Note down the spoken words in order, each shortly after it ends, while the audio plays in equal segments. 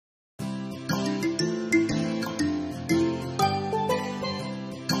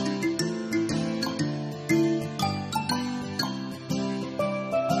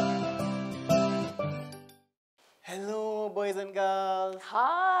girls.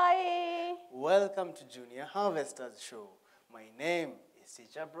 Hi. Welcome to Junior Harvesters Show. My name is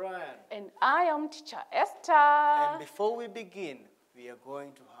Teacher Brian. And I am Teacher Esther. And before we begin, we are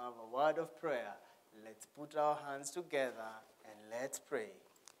going to have a word of prayer. Let's put our hands together and let's pray.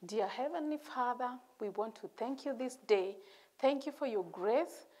 Dear Heavenly Father, we want to thank you this day. Thank you for your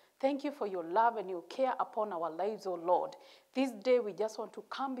grace. Thank you for your love and your care upon our lives, O Lord. This day we just want to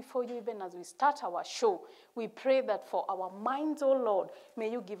come before you even as we start our show. We pray that for our minds, O Lord,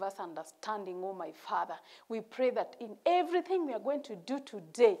 may you give us understanding, O my Father. We pray that in everything we are going to do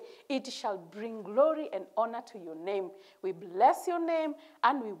today, it shall bring glory and honor to your name. We bless your name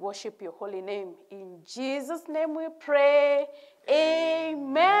and we worship your holy name. In Jesus' name we pray.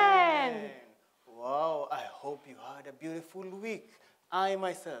 Amen. Wow, I hope you had a beautiful week. I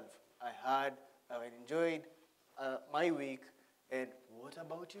myself, I enjoyed my week. And what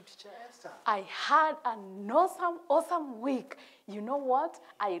about you, Teacher Esther? I had an awesome week. You know what?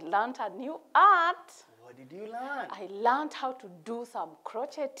 I learned a new art. What did you learn? I learned how to do some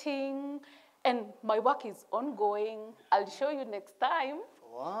crocheting, and my work is ongoing. I'll show you next time.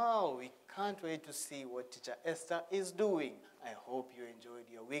 Wow, we can't wait to see what Teacher Esther is doing. I hope you enjoyed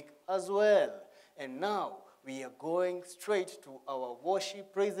your week as well. And now, we are going straight to our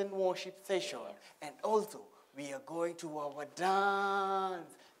worship, praise and worship session. And also, we are going to our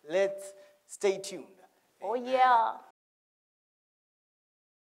dance. Let's stay tuned. Oh, yeah.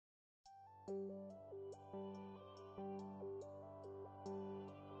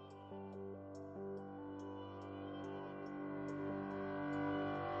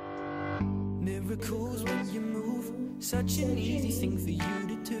 Miracles when you move, such an easy thing for you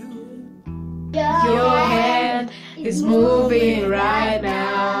to do. Your hand is moving right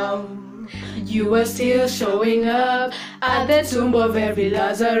now. You are still showing up at the tomb of every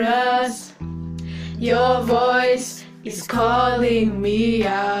Lazarus. Your voice is calling me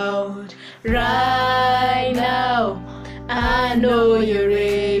out right now. I know you're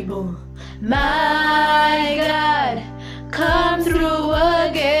able. My God, come through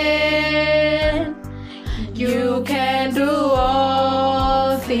again. You can do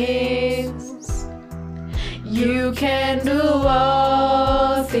all things. You can do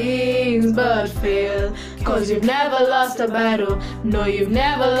all things but fail. 'Cause you've never lost a battle. No, you've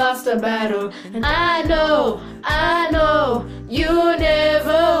never lost a battle. And I know, you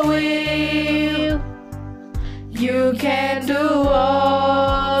never will. You can do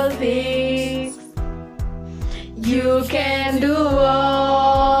all things. You can do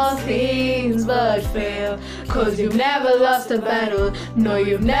all things but fail. 'Cause you've never lost a battle. No,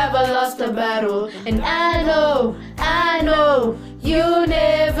 you've never lost a battle. And I know, you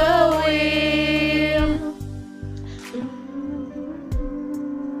never will.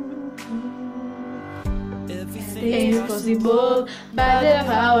 Everything is possible by the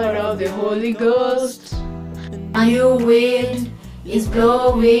power of the Holy Ghost. A new wind is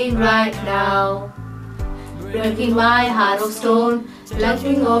blowing right now, breaking my heart of stone,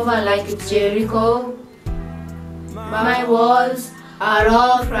 fluttering over like it's Jericho. My walls are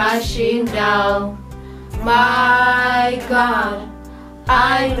all crashing down. My God,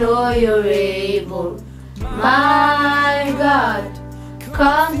 I know you're able. My God,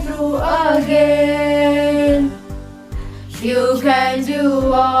 come through again. You can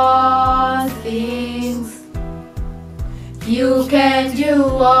do all things. You can do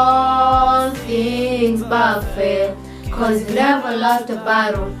all things but fail. 'Cause you've never lost a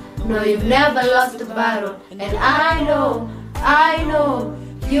battle. No, you've never lost a battle. And I know,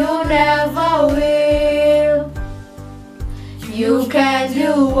 you never will. You can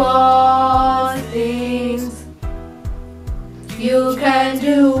do all things. You can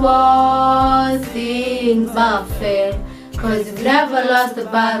do all things but fail. 'Cause you've never lost a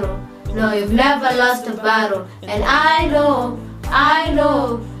battle. No, you've never lost a battle. And I know,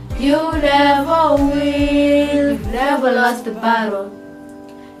 you never will. You've never lost a battle.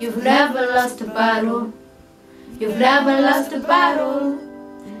 You've never lost a battle. You've never lost a battle.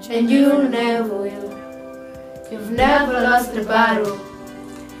 And you never will. You've never lost a battle.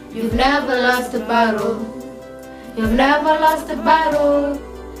 You've never lost a battle. You've never lost a battle.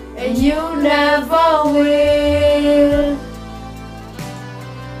 And you never will.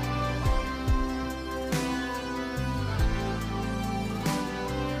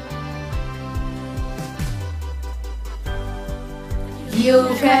 You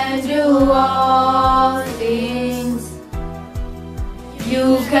can do all things. You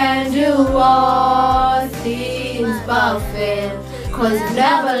can do all things but fail. 'Cause you've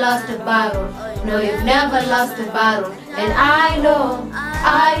never lost a battle. No, you've never lost a battle. And I know,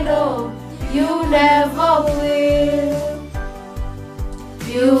 you never will.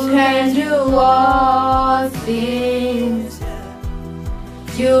 You can do all things.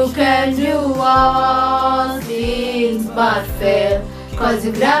 You can do all things but fail. 'Cause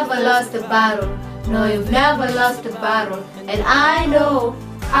you've never lost a battle. No, you've never lost a battle. And I know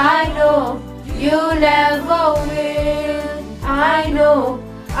you never will. I know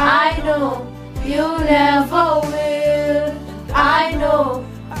you never will. I know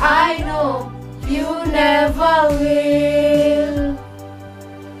you never will.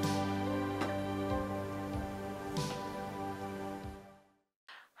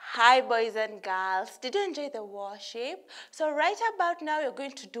 Hi boys and girls, did you enjoy the worship? So right about now you're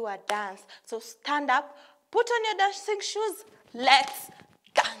going to do a dance. So stand up, put on your dancing shoes, let's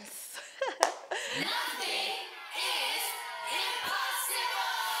dance. Nothing is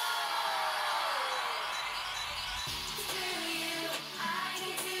impossible. Through you, I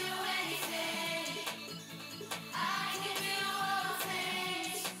can do anything. I can do all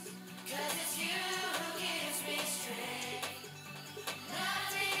things. 'Cause it's you who gives me strength.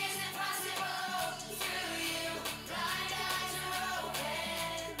 Nothing is impossible. Through you, blind eyes are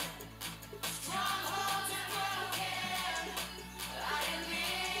open. Strongholds are broken. I am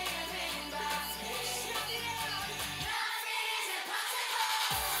living by faith. Nothing is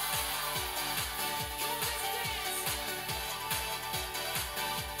impossible.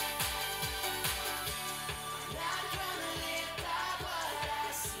 Not gonna live by what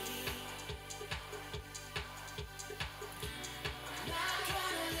I see. Not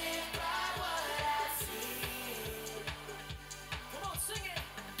gonna live by what I feel. Come on, sing it.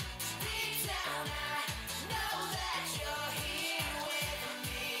 Deep down, I know that you're here with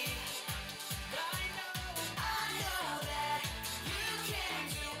me. I know that you can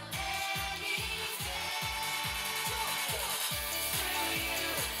do anything. Through you,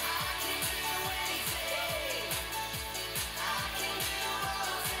 I can do anything. I can do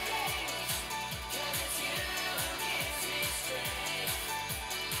all things. 'Cause it's you who gives me strength.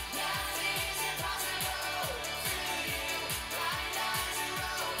 Nothing is impossible. Through you, blind eyes are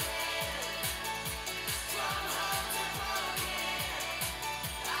open. Strongholds are broken.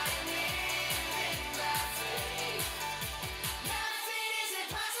 I am living by faith. Nothing is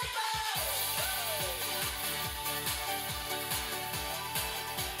impossible.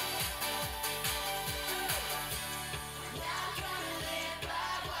 Not gonna live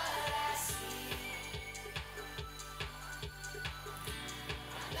by what I see.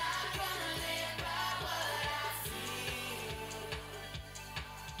 Not gonna live by what I feel.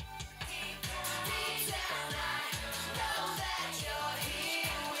 Deep down, I know that you're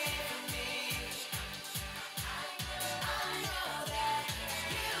here with me. I know that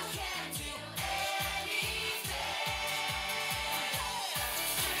you can do anything.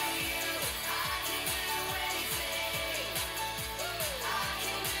 Through you, I can do anything. I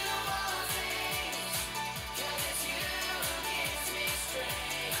can do all things. 'Cause it's you who gives me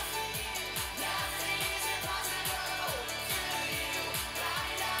strength. Nothing is impossible. Through you,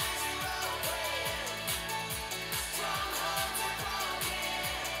 blind eyes are open. Strongholds are broken.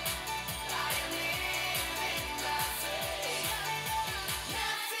 I am living by faith.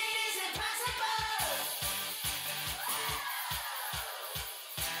 Nothing is impossible.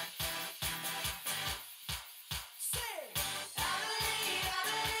 Sing. I believe.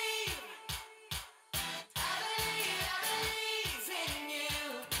 I believe in you.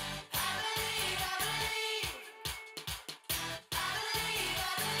 I believe in you. I believe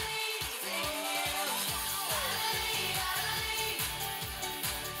in you.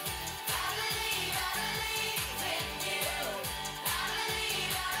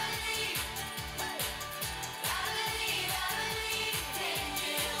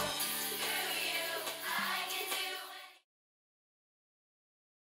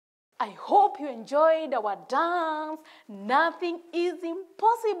 I hope you enjoyed our dance. Nothing is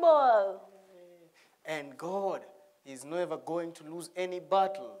impossible. And God is never going to lose any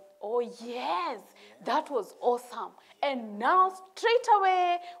battle. Oh yes, that was awesome. And now straight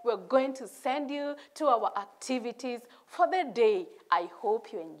away, we're going to send you to our activities for the day. I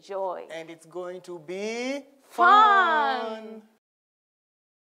hope you enjoy. And it's going to be Fun.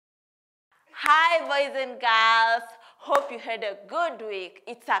 Hi boys and girls, hope you had a good week.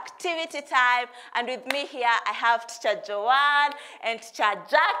 It's activity time, and with me here I have Teacher Joanne and Teacher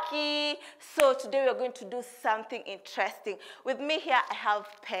Jackie. So today we're going to do something interesting. With me here I have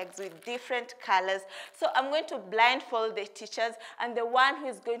pegs with different colors. So I'm going to blindfold the teachers, and the one who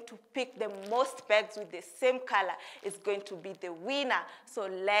is going to pick the most pegs with the same color is going to be the winner. So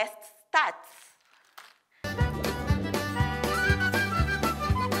let's start.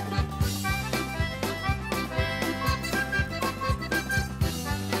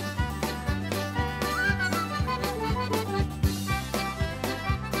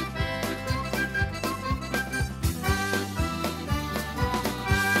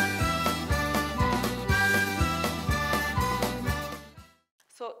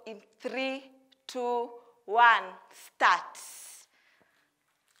 So in 3, 2, 1, start.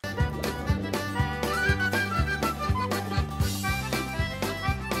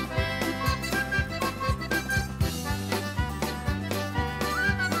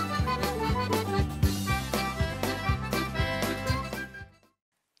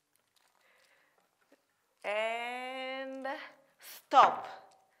 And stop.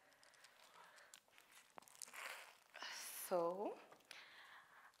 So,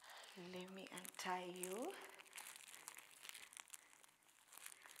 let me untie you.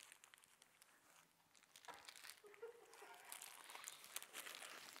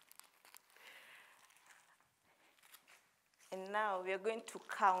 And now we are going to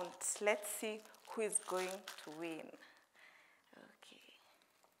count. Let's see who is going to win. Okay.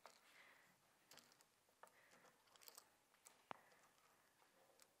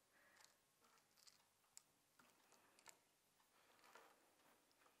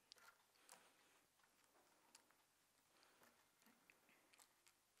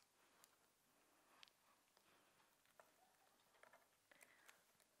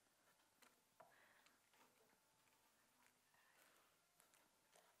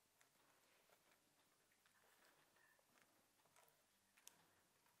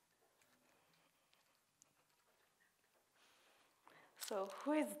 So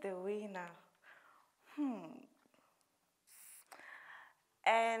who is the winner?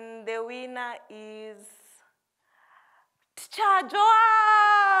 And the winner is Teacher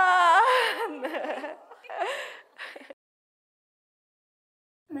Joanne.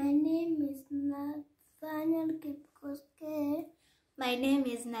 My name is Nathaniel Kipkoske. My name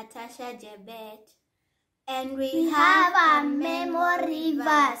is Natasha Jebet. And we have a memory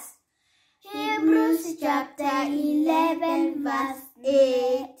verse. Hebrews chapter 11 verse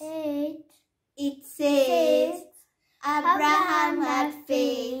 8. It says, Abraham had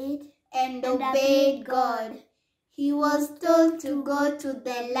faith and obeyed God. He was told to go to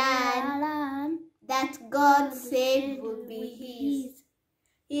the land that God said would be his.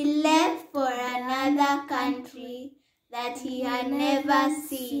 He left for another country that he had never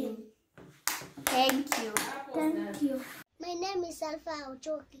seen. Thank you. Thank you. My name is Alpha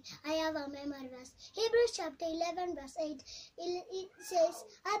Ochoki. I have a memory verse. Hebrews chapter 11 verse 8. It says,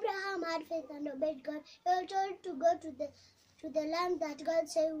 Abraham had faith and obeyed God. He was told to go to the land that God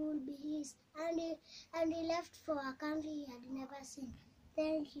said would be his. And he left for a country he had never seen.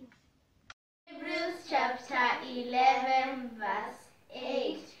 Thank you. Hebrews chapter 11 verse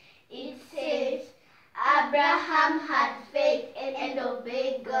 8. It says, Abraham had faith and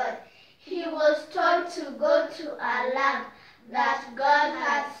obeyed God. He was told to go to a land that God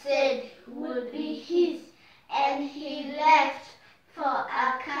had said would be his, and he left for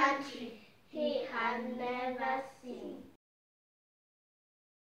a country he had never seen.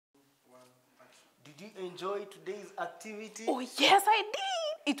 Did you enjoy today's activity? Oh, yes, I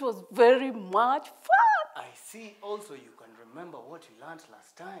did. It was very much fun. I see also you can remember what you learned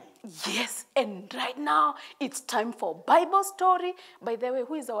last time. Yes, and right now it's time for Bible story. By the way,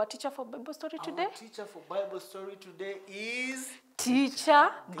 who is our teacher for Bible story today? Our teacher for Bible story today is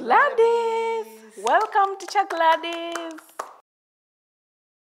Teacher Gladys. Welcome, Teacher Gladys.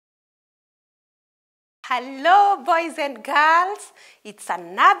 Hello, boys and girls. It's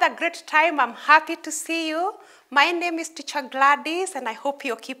another great time. I'm happy to see you. My name is Teacher Gladys, and I hope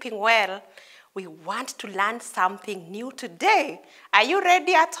you're keeping well. We want to learn something new today. Are you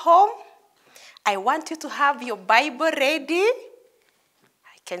ready at home? I want you to have your Bible ready.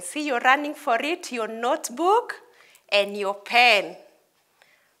 I can see you're running for it, your notebook, and your pen.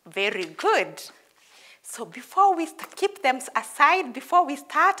 Very good. So before we keep them aside, before we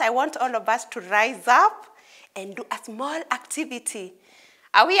start, I want all of us to rise up and do a small activity.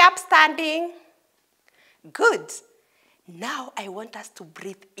 Are we upstanding? Good. Now I want us to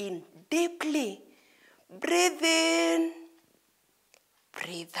breathe in deeply. Breathe in.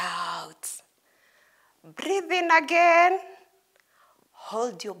 Breathe out. Breathe in again.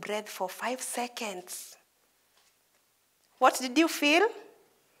 Hold your breath for 5 seconds. What did you feel?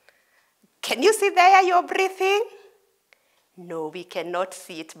 Can you see there you're breathing? No, we cannot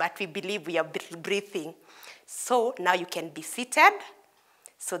see it, but we believe we are breathing. So now you can be seated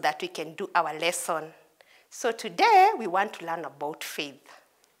so that we can do our lesson. So today we want to learn about faith.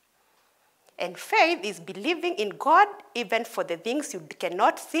 And faith is believing in God even for the things you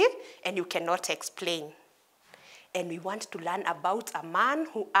cannot see and you cannot explain. And we want to learn about a man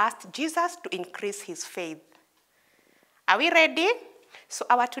who asked Jesus to increase his faith. Are we ready? So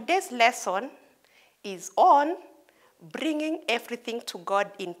our today's lesson is on bringing everything to God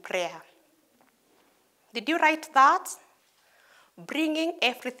in prayer. Did you write that? bringing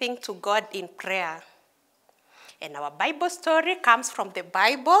everything to God in prayer. And our Bible story comes from the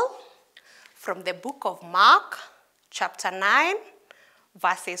Bible, from the book of Mark, chapter 9,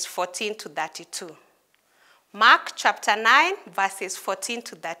 verses 14 to 32. Mark chapter 9, verses 14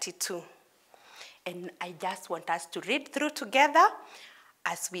 to 32. And I just want us to read through together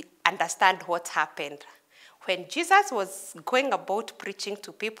as we understand what happened. When Jesus was going about preaching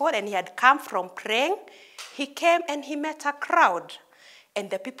to people and he had come from praying, he came and he met a crowd. And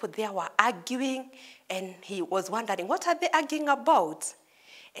the people there were arguing, and he was wondering, what are they arguing about?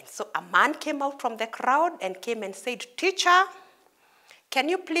 And so a man came out from the crowd and came and said, "Teacher, can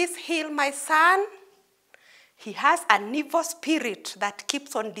you please heal my son? He has an evil spirit that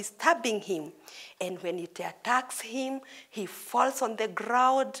keeps on disturbing him. And when it attacks him, he falls on the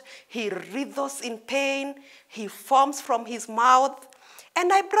ground, he writhes in pain, he foams from his mouth.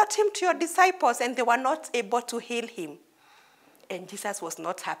 And I brought him to your disciples, and they were not able to heal him." And Jesus was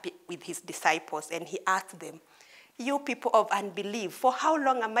not happy with his disciples, and he asked them, "You people of unbelief, for how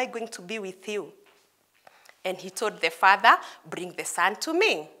long am I going to be with you?" And he told the father, "Bring the son to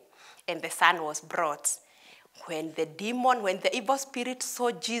me." And the son was brought. When the evil spirit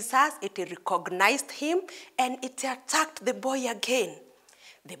saw Jesus, it recognized him and it attacked the boy again.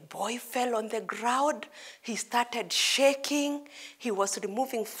 The boy fell on the ground. He started shaking. He was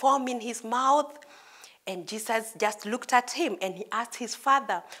removing foam in his mouth. And Jesus just looked at him and he asked his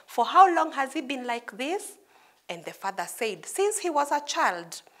father, "For how long has he been like this?" And the father said, "Since he was a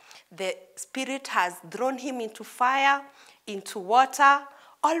child, the spirit has thrown him into fire, into water,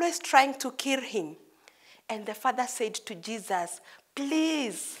 always trying to kill him." And the father said to Jesus,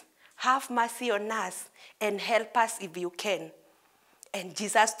 "Please have mercy on us and help us if you can." And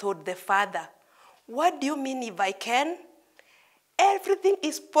Jesus told the father, "What do you mean if I can? Everything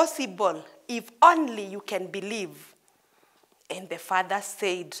is possible if only you can believe." And the father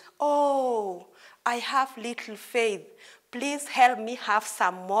said, "Oh, I have little faith. Please help me have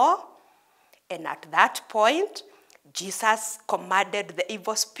some more." And at that point, Jesus commanded the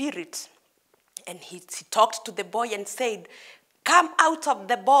evil spirit. And he talked to the boy and said, "Come out of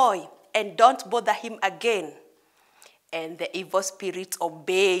the boy and don't bother him again." And the evil spirit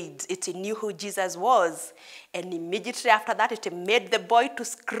obeyed. It knew who Jesus was. And immediately after that, it made the boy to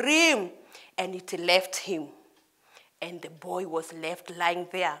scream, and it left him. And the boy was left lying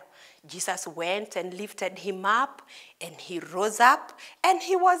there. Jesus went and lifted him up, and he rose up, and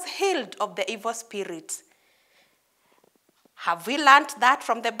he was healed of the evil spirit. Have we learned that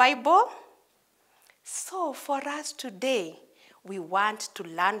from the Bible? So for us today, we want to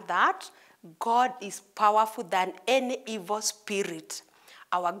learn that God is powerful than any evil spirit.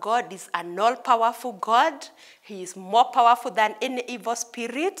 Our God is an all-powerful God. He is more powerful than any evil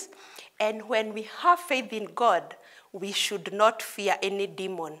spirit. And when we have faith in God, we should not fear any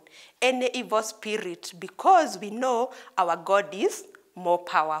demon, any evil spirit, because we know our God is more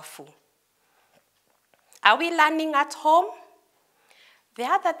powerful. Are we learning at home? The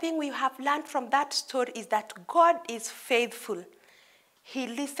other thing we have learned from that story is that God is faithful. He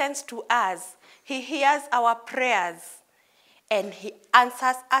listens to us. He hears our prayers, and he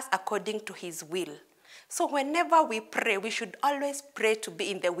answers us according to his will. So whenever we pray, we should always pray to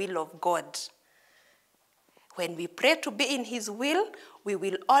be in the will of God. When we pray to be in his will, we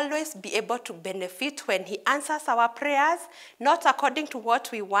will always be able to benefit when he answers our prayers, not according to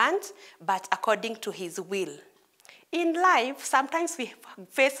what we want, but according to his will. In life, sometimes we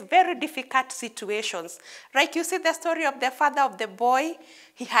face very difficult situations. Like you see the story of the father of the boy.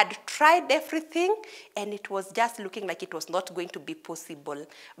 He had tried everything, and it was just looking like it was not going to be possible.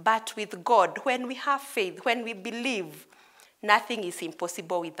 But with God, when we have faith, when we believe, nothing is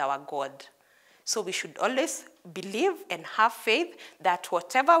impossible with our God. So we should always believe and have faith that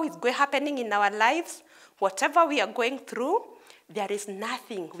whatever is happening in our lives, whatever we are going through, there is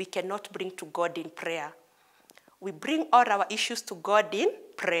nothing we cannot bring to God in prayer. We bring all our issues to God in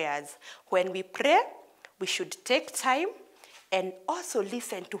prayers. When we pray, we should take time and also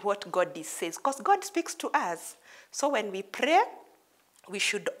listen to what God says, because God speaks to us. So when we pray, we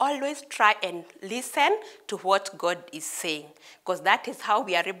should always try and listen to what God is saying, because that is how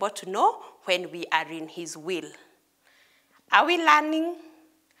we are able to know when we are in his will. Are we learning?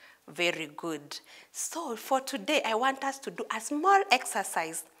 Very good. So for today, I want us to do a small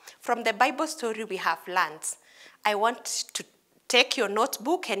exercise from the Bible story we have learned. I want to take your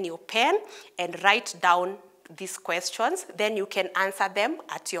notebook and your pen and write down these questions. Then you can answer them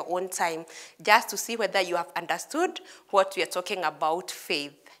at your own time, just to see whether you have understood what we are talking about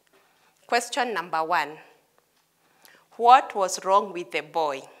faith. Question number 1. What was wrong with the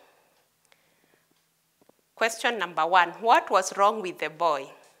boy? Question number 1, what was wrong with the boy?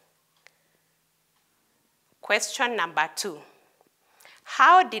 Question number 2,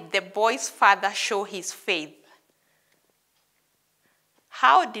 how did the boy's father show his faith?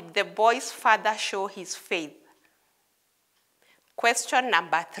 How did the boy's father show his faith? Question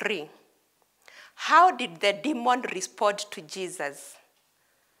number 3, how did the demon respond to Jesus?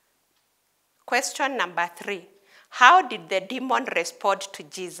 Question number 3, how did the demon respond to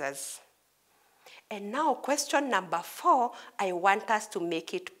Jesus? And now question number 4, I want us to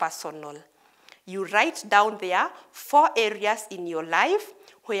make it personal. You write down there 4 areas in your life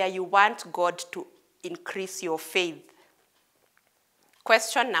where you want God to increase your faith.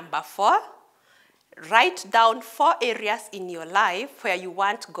 Question number 4, write down 4 areas in your life where you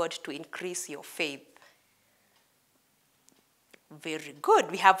want God to increase your faith. Very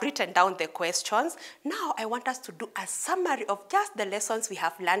good. We have written down the questions. Now I want us to do a summary of just the lessons we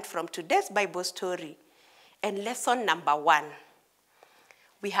have learned from today's Bible story. And lesson number 1.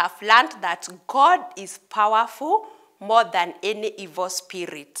 We have learned that God is powerful more than any evil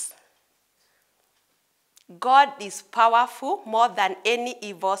spirit. God is powerful more than any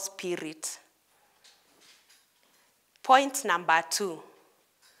evil spirit. Point number 2.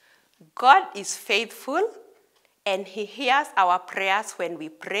 God is faithful and he hears our prayers when we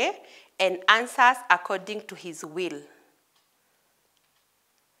pray and answers according to his will.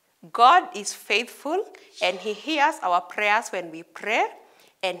 God is faithful and he hears our prayers when we pray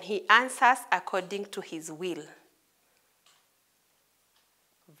and he answers according to his will.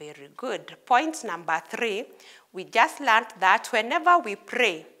 Very good. Point number 3, we just learned that whenever we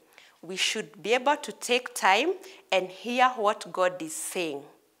pray, we should be able to take time and hear what God is saying.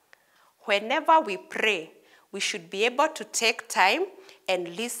 Whenever we pray, we should be able to take time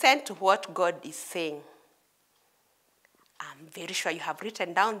and listen to what God is saying. I'm very sure you have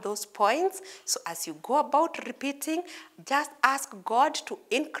written down those points. So as you go about repeating, just ask God to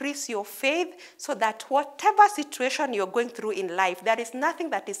increase your faith so that whatever situation you're going through in life, there is nothing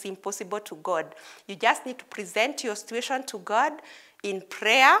that is impossible to God. You just need to present your situation to God in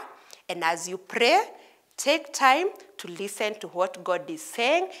prayer. And as you pray, take time to listen to what God is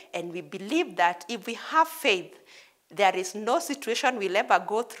saying. And we believe that if we have faith, there is no situation we'll ever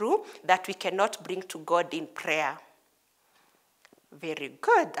go through that we cannot bring to God in prayer. Very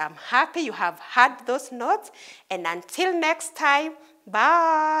good. I'm happy you have had those notes. And until next time,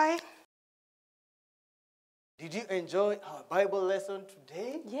 bye. Did you enjoy our Bible lesson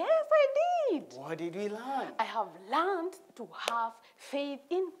today? Yes, I did. What did we learn? I have learned to have faith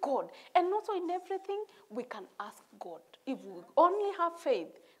in God. And also in everything, we can ask God. If we only have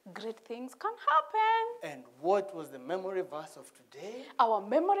faith, great things can happen. And what was the memory verse of today? Our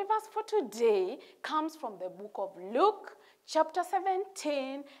memory verse for today comes from the book of Luke, chapter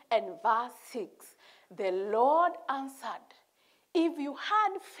 17 and verse 6. The Lord answered, if you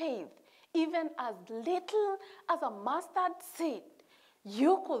had faith, even as little as a mustard seed,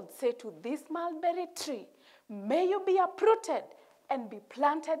 you could say to this mulberry tree, may you be uprooted and be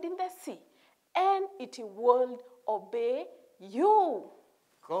planted in the sea, and it will obey you.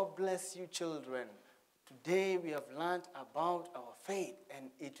 God bless you, children. Today we have learned about our faith, and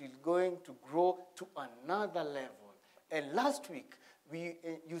it is going to grow to another level. And last week,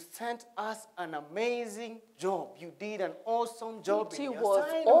 you sent us an amazing job. You did an awesome job in It your was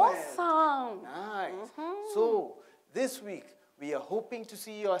assignment. awesome. Nice. So this week, we are hoping to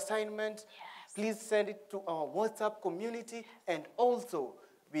see your assignment. Yes. Please send it to our WhatsApp community. And also,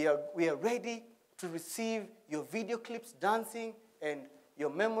 we are ready to receive your video clips dancing and your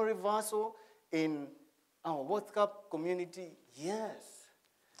memory verse in our WhatsApp community. Yes.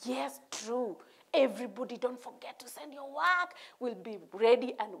 Yes, true. Everybody, don't forget to send your work. We'll be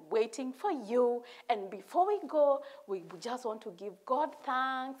ready and waiting for you. And before we go, we just want to give God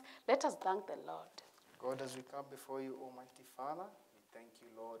thanks. Let us thank the Lord. God, as we come before you, Almighty Father, we thank you,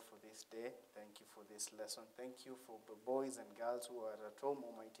 Lord, for this day. Thank you for this lesson. Thank you for the boys and girls who are at home,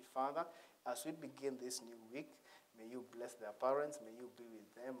 Almighty Father. As we begin this new week, may you bless their parents. May you be with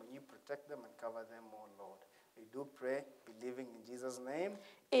them. May you protect them and cover them, oh Lord. We do pray, believing in Jesus' name.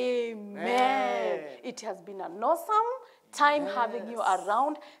 Amen. It has been an awesome time having you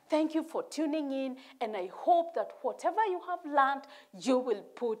around. Thank you for tuning in, and I hope that whatever you have learned, you will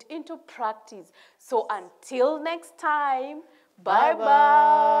put into practice. So until next time,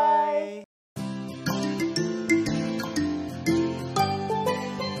 bye-bye.